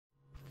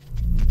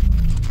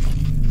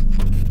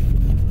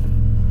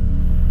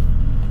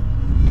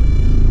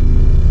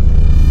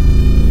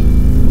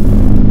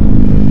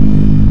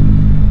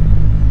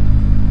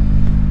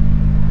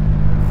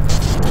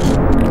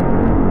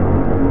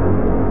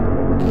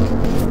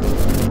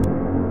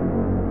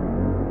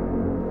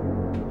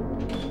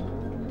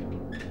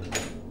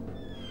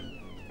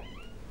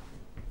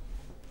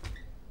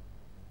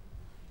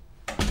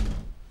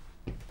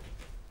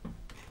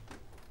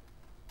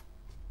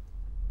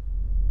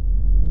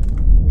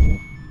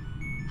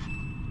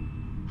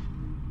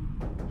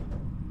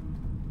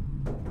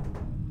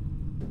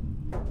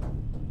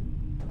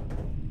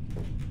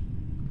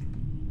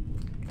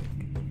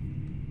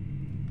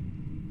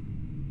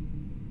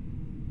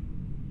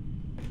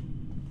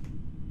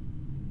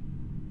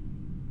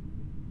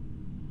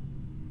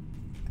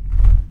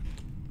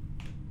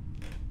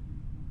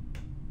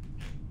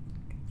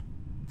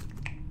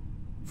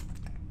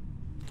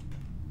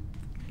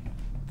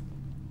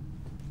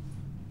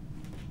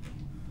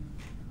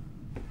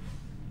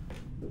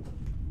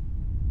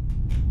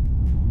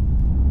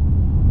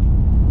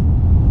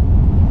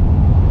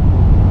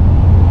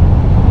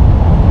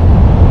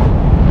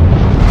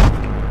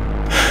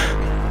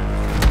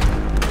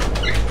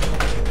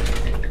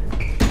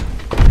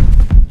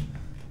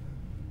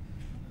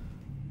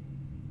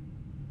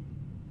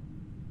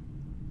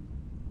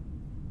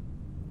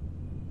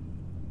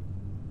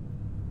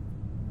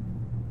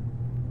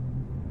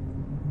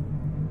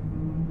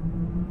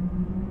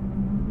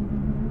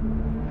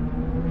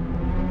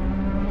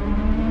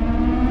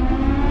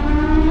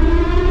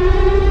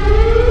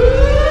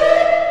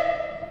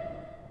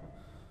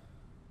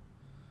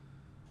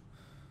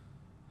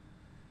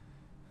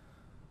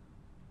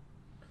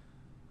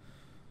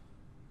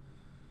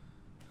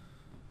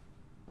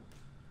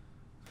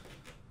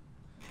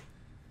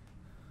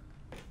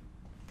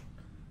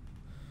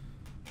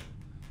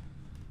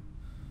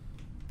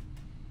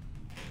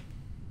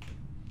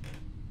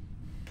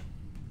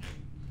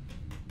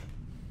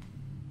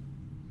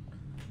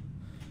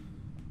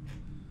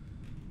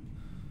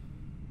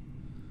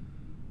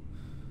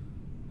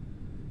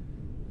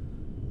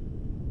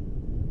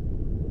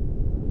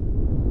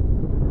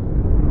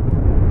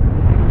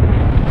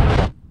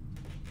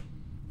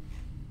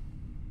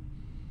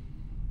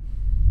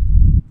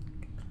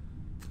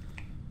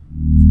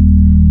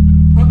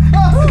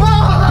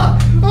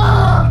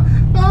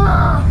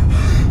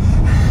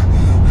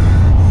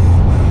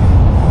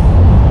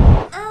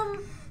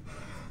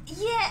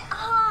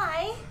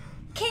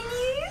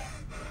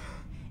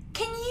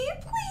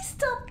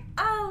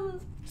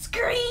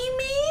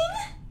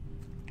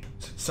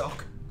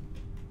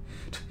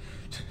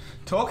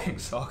talking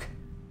sock.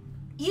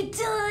 You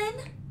done?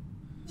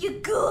 You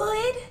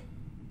good?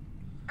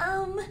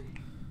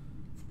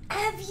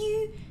 Have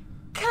you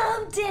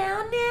calmed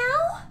down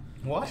now?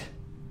 What?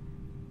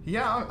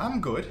 Yeah,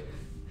 I'm good.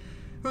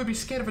 Who would be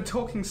scared of a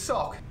talking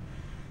sock?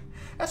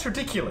 That's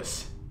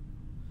ridiculous.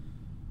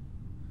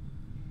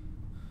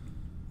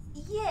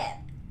 Yeah,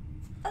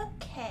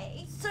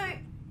 okay. So,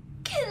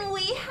 can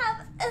we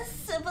have a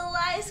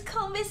civilized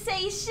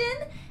conversation?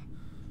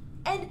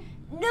 And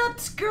not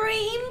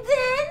scream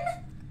then?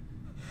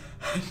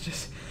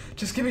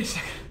 Just give me a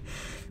second.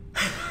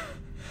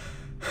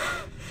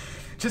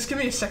 Just give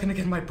me a second to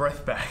get my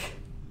breath back.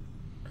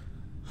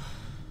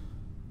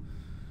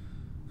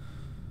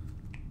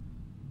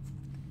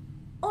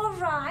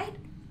 Alright.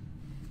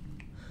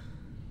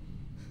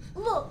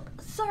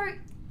 Look, so,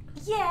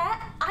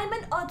 yeah, I'm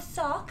an odd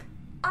sock.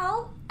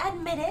 I'll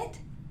admit it.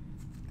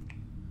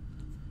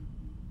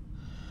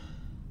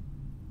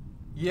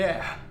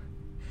 Yeah.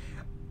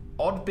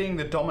 Odd being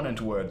the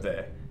dominant word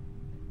there.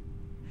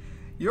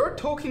 You're a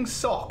talking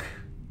sock.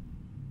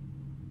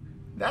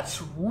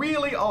 That's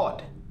really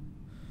odd.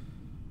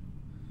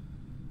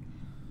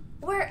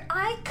 Where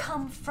I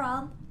come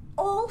from,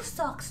 all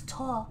socks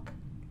talk.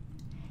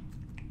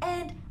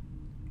 And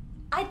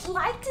I'd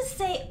like to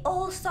say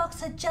all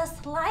socks are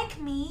just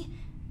like me,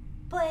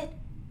 but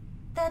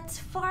that's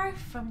far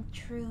from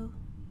true.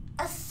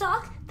 A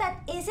sock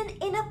that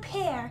isn't in a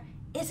pair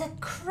is a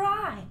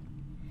crime.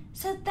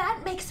 So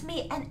that makes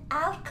me an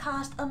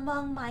outcast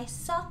among my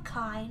sock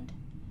kind.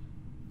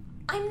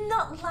 I'm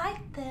not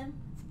like them.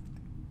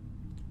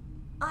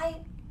 I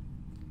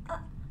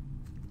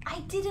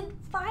didn't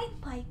find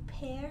my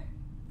pair.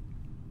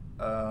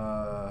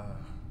 I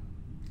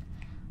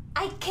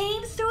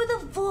came through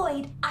the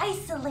void,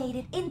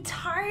 isolated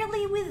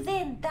entirely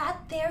within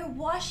that there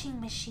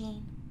washing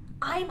machine.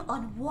 I'm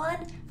on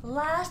one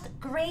last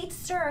great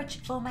search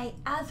for my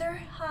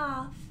other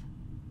half.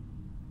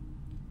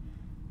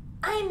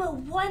 I'm a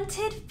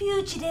wanted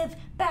fugitive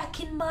back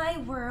in my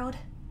world.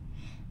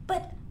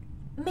 But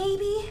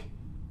maybe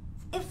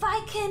if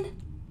I can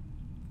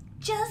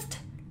just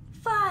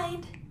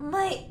find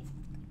my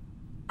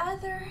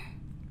other...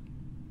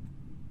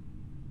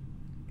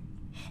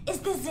 Is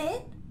this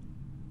it?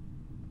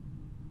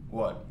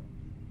 What?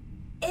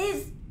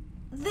 Is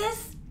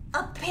this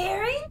a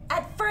pairing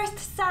at first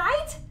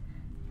sight?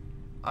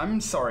 I'm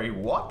sorry,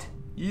 what?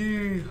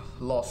 You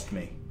lost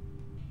me.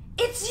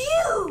 It's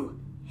you!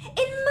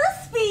 It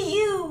must be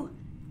you!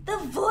 The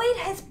void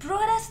has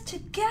brought us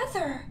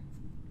together.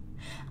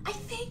 I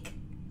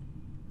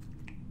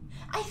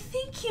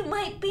think you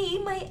might be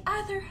my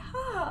other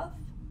half.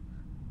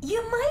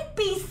 You might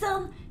be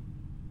some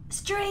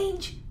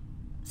strange,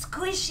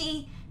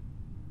 squishy,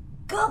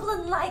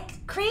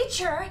 goblin-like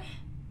creature,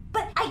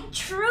 but I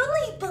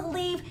truly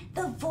believe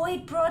the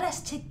void brought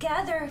us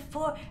together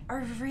for a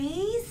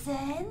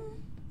reason.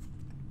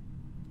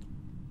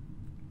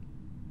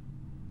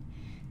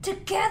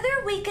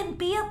 Together we can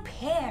be a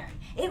pair.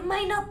 It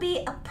might not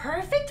be a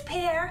perfect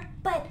pair,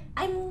 but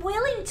I'm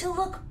willing to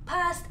look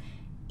past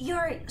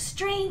your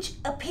strange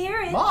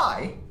appearance.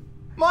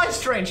 My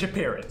strange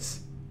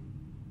appearance?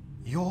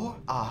 You're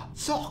a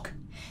sock.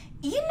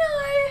 You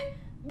know,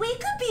 we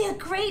could be a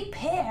great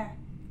pair.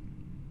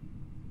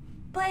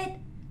 But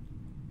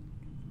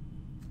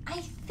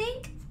I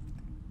think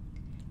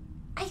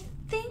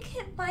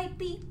it might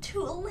be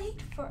too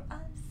late for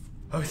us.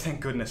 Oh,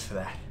 thank goodness for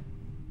that.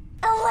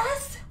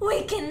 Alas,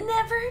 we can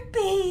never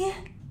be.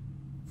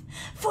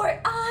 For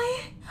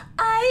I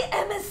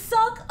am a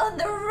sock on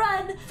the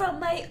run from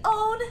my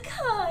own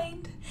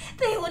kind.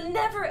 They will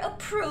never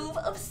approve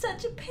of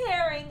such a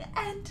pairing,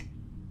 and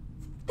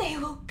they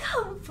will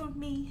come for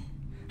me.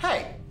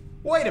 Hey,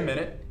 wait a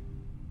minute.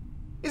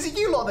 Is it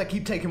you lot that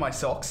keep taking my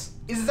socks?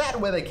 Is that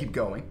where they keep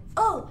going?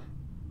 Oh,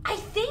 I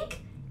think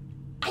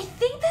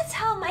that's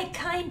how my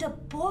kind are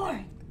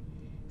born.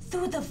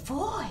 Through the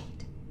void.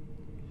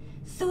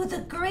 Through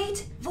the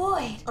great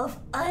void of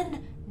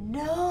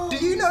unknown. Do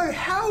you know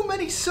how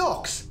many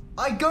socks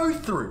I go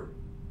through?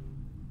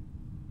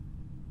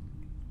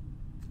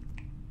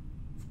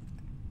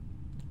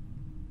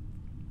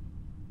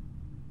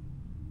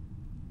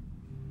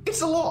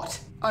 It's a lot.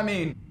 I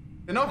mean,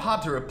 they're not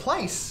hard to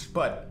replace,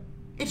 but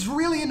it's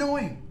really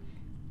annoying.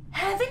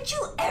 Haven't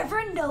you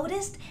ever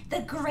noticed the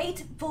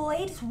great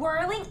void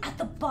swirling at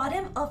the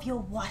bottom of your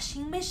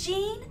washing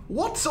machine?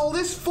 What's all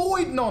this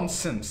void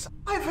nonsense?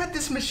 I've had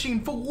this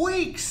machine for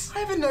weeks. I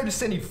haven't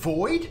noticed any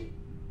void.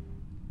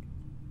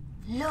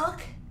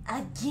 Look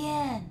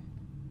again.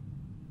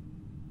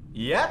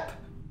 Yep.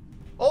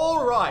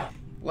 All right.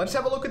 Let's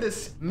have a look at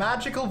this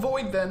magical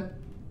void then.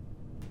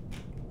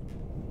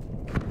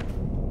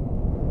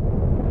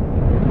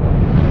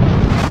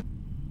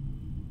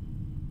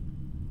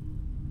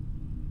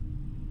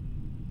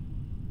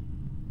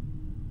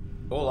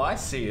 All I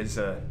see is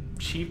a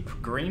cheap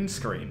green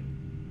screen.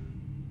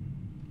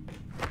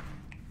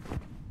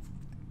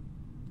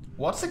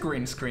 What's a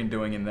green screen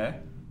doing in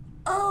there?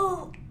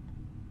 Oh,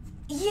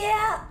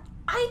 yeah.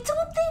 I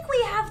don't think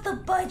we have the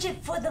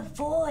budget for the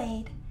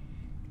void.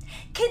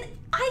 Can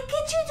I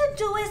get you to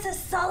do us a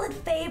solid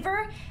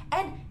favor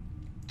and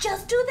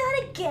just do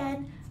that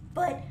again,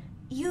 but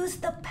use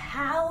the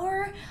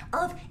power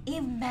of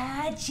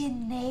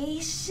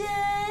imagination?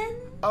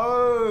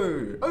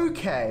 Oh,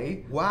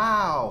 okay.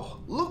 Wow,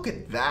 look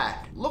at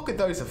that. Look at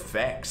those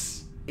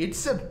effects.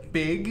 It's a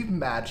big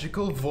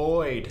magical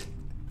void.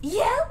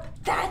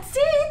 Yep, that's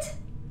it.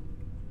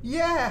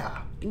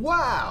 Yeah,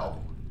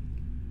 wow.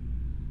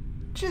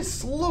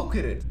 Just look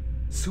at it,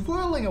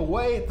 swirling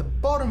away at the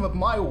bottom of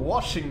my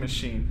washing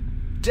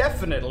machine.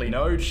 Definitely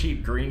no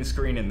cheap green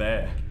screen in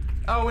there.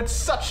 Oh, it's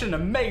such an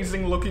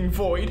amazing looking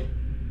void.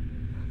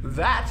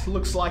 That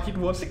looks like it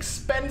was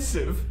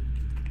expensive.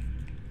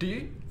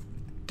 Do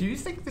you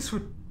think this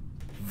would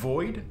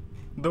void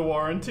the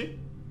warranty?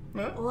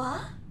 Huh?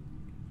 What?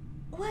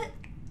 What?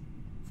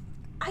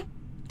 I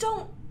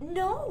don't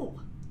know.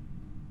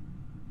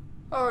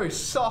 Oh,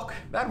 Sock,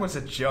 that was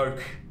a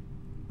joke.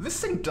 This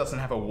thing doesn't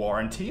have a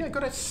warranty. I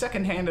got it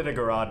secondhand at a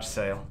garage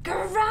sale.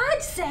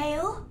 Garage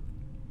sale?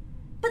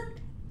 But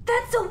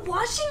that's a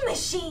washing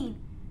machine,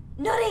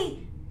 not a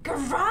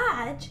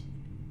garage.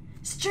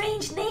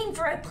 Strange name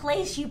for a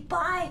place you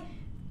buy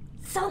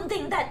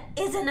something that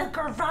isn't a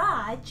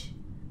garage.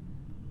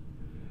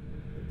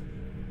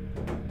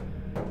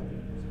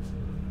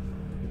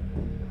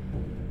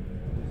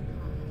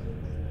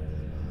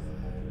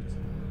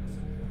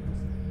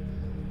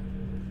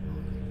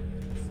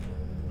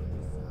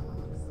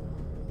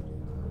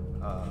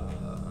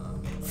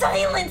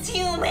 Silence,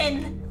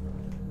 human!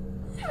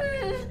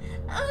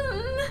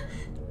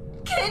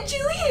 Can't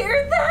you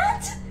hear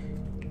that?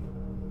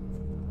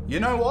 You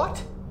know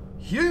what?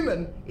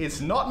 Human is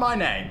not my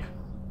name.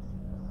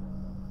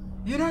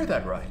 You know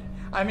that, right?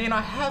 I mean,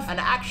 I have an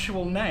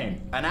actual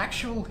name. An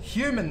actual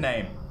human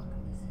name.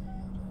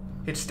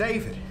 It's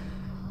David.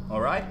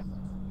 Alright?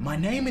 My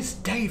name is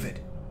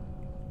David.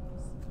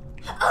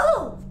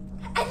 Oh!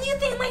 And you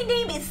think my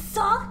name is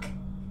Sock?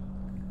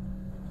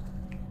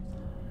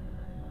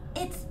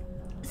 It's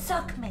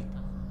Sockmit.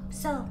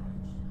 So,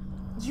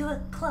 you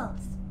were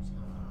close.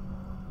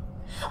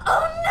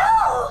 Oh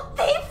no!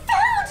 They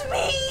found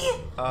me!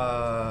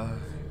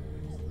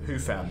 Who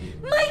found you?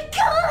 My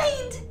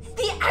kind!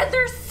 The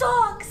other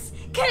socks!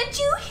 Can't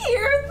you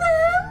hear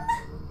them?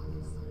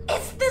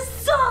 It's the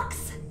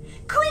socks!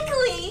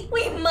 Quickly!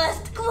 We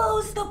must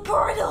close the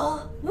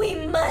portal!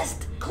 We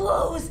must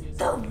close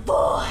the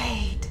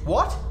void!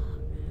 What?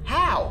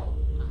 How?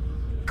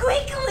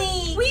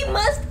 Quickly! We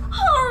must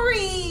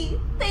hurry!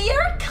 They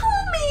are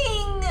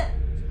coming!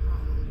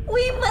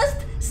 We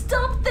must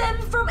stop them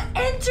from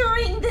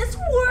entering this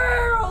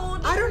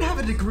world! I don't have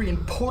a degree in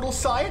portal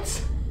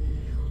science.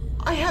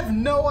 I have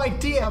no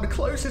idea how to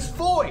close this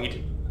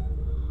void.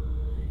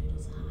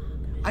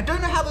 I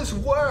don't know how this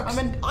works. I'm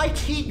an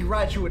IT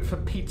graduate, for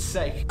Pete's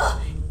sake.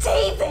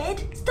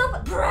 David,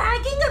 stop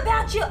bragging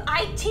about your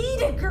IT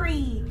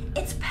degree.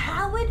 It's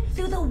powered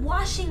through the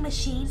washing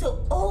machine,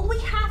 so all we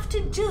have to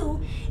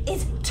do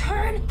is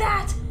turn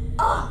that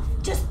off.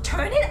 Just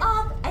turn it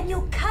off and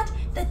you'll cut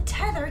the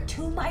tether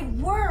to my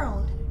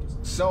world.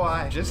 So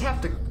I just have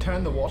to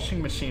turn the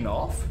washing machine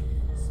off?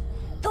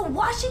 The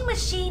washing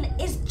machine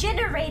is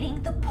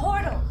generating the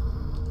portal.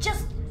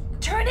 Just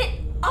turn it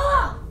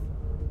off.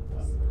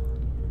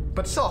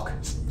 But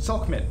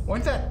Sockmit,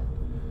 won't that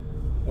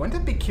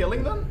be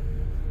killing them?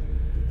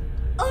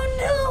 Oh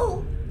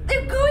no!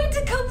 They're going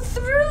to come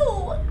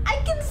through! I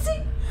can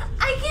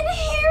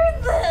hear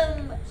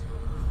them!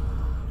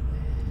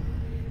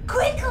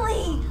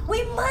 Quickly!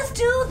 We must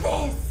do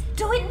this!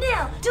 Do it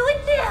now! Do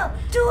it now!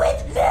 Do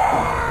it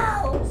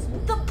now!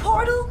 The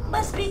portal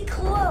must be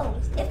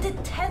closed. If the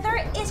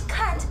tether is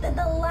cut, then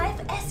the life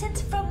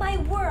essence from my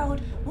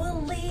world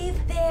will leave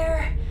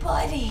their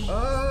body.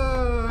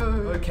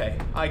 Oh, okay,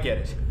 I get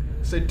it.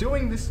 So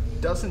doing this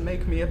doesn't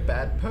make me a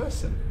bad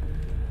person.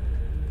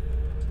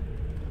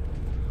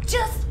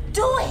 Just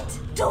do it!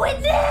 Do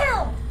it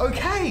now!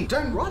 Okay,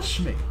 don't rush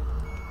me.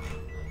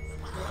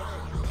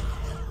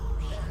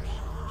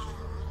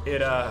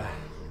 It,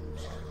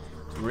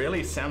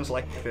 really sounds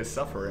like they're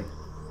suffering.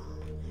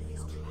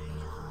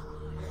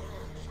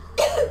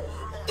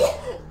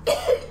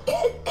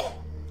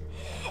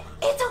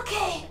 It's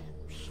okay.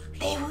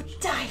 They will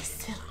die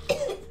soon.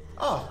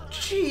 Oh,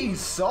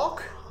 geez,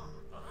 Sock.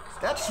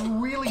 That's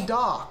really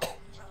dark.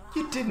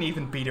 You didn't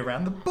even beat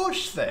around the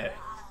bush there.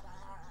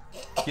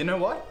 You know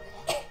what?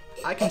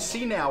 I can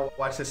see now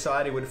why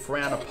society would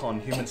frown upon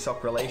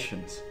human-sock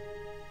relations.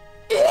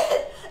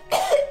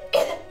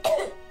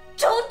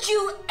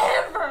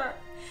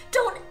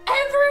 Don't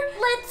ever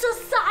let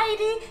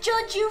society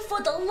judge you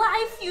for the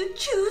life you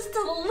choose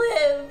to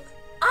live.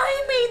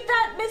 I made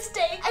that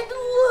mistake, and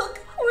look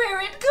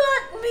where it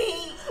got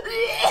me.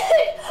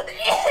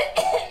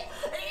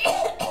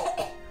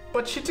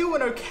 But you're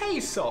doing okay,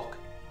 Sock.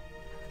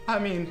 I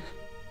mean,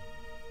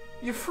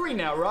 you're free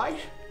now, right?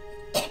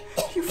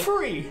 You're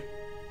free.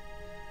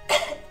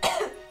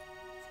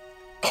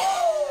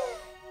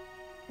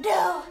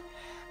 No,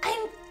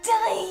 I'm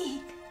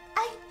dying.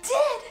 I'm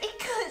dead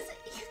because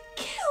you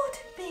killed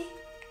me.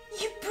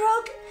 You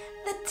broke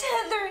the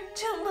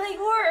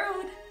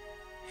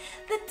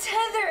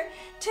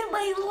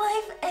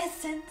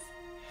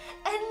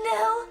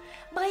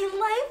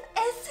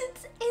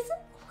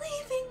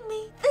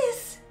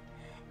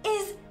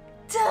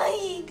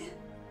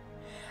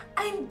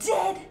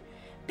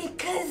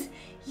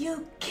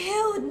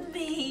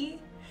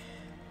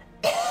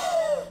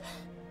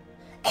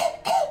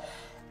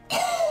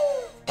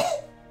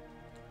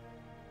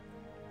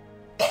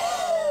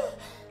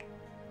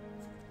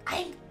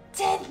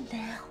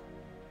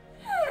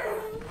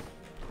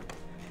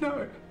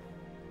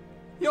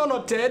You're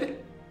not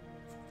dead.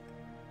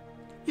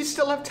 You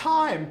still have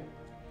time.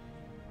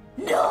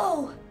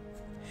 No!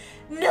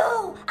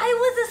 No! I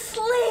was a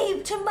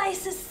slave to my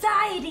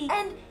society,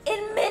 and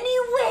in many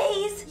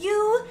ways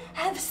you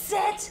have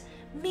set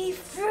me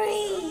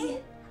free.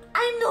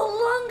 I'm no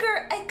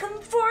longer a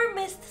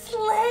conformist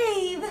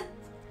slave.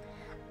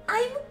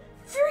 I'm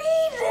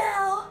free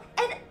now,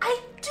 and I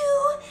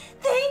do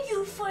thank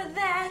you for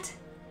that.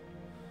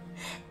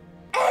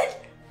 And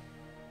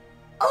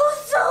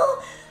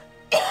also,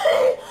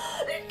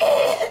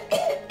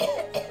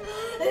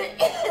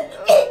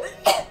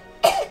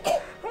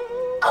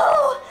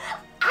 oh,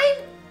 I'm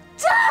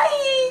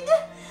dying,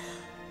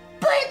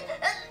 but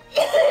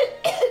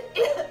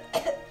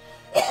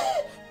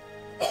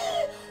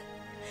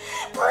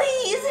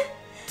please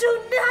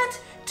do not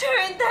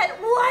turn that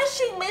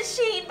washing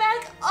machine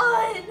back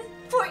on,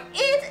 for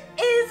it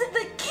is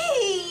the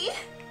key.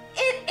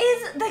 It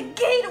is the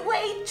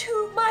gateway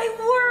to my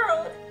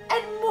world,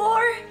 and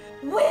more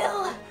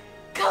will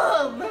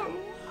come.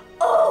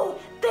 Oh,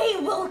 they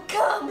will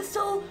come,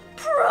 so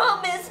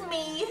promise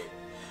me.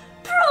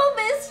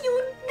 Promise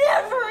you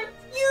never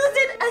use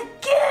it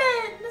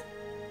again.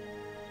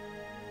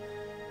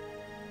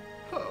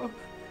 Oh,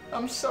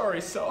 I'm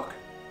sorry, Sock.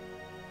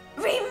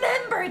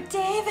 Remember,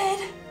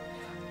 David,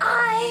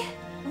 I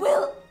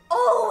will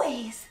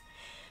always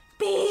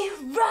be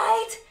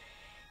right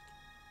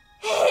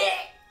here.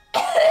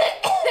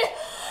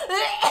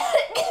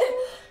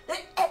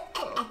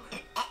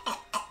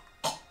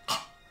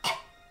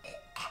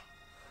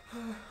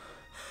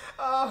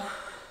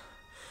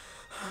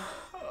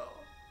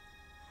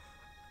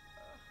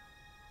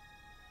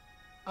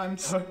 I'm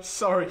so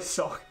sorry,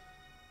 Sock.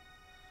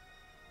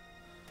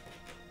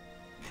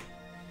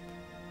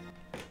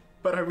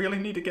 But I really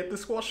need to get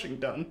this washing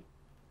done.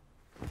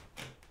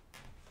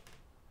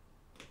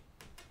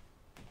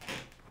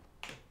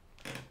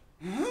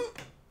 Huh?